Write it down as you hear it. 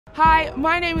Hi,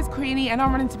 my name is Queenie and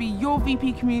I'm running to be your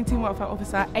VP Community and Welfare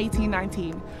Officer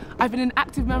 1819. I've been an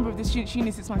active member of the Students'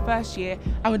 Union since my first year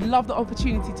and would love the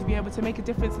opportunity to be able to make a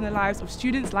difference in the lives of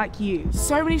students like you.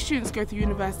 So many students go through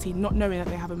university not knowing that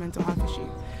they have a mental health issue.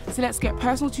 So let's get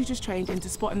personal tutors trained into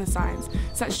spotting the signs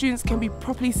so that students can be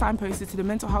properly signposted to the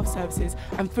mental health services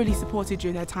and fully supported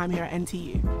during their time here at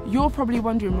NTU. You're probably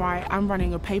wondering why I'm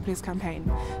running a paperless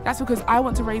campaign. That's because I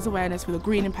want to raise awareness for the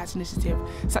Green Impact Initiative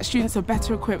so that students are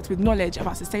better equipped with knowledge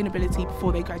about sustainability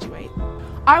before they graduate.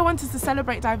 I want us to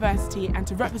celebrate diversity and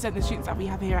to represent the students that we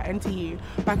have here at NTU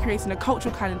by creating a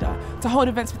cultural calendar to hold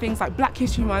events for things like Black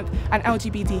History Month and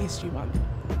LGBT History Month.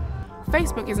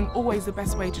 Facebook isn't always the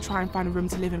best way to try and find a room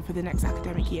to live in for the next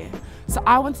academic year, so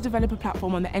I want to develop a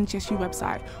platform on the NTSU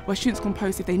website where students can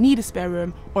post if they need a spare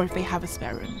room or if they have a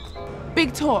spare room.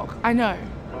 Big talk, I know,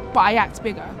 but I act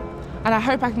bigger. And I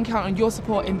hope I can count on your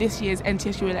support in this year's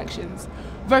NTSU elections.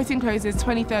 Voting closes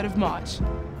 23rd of March.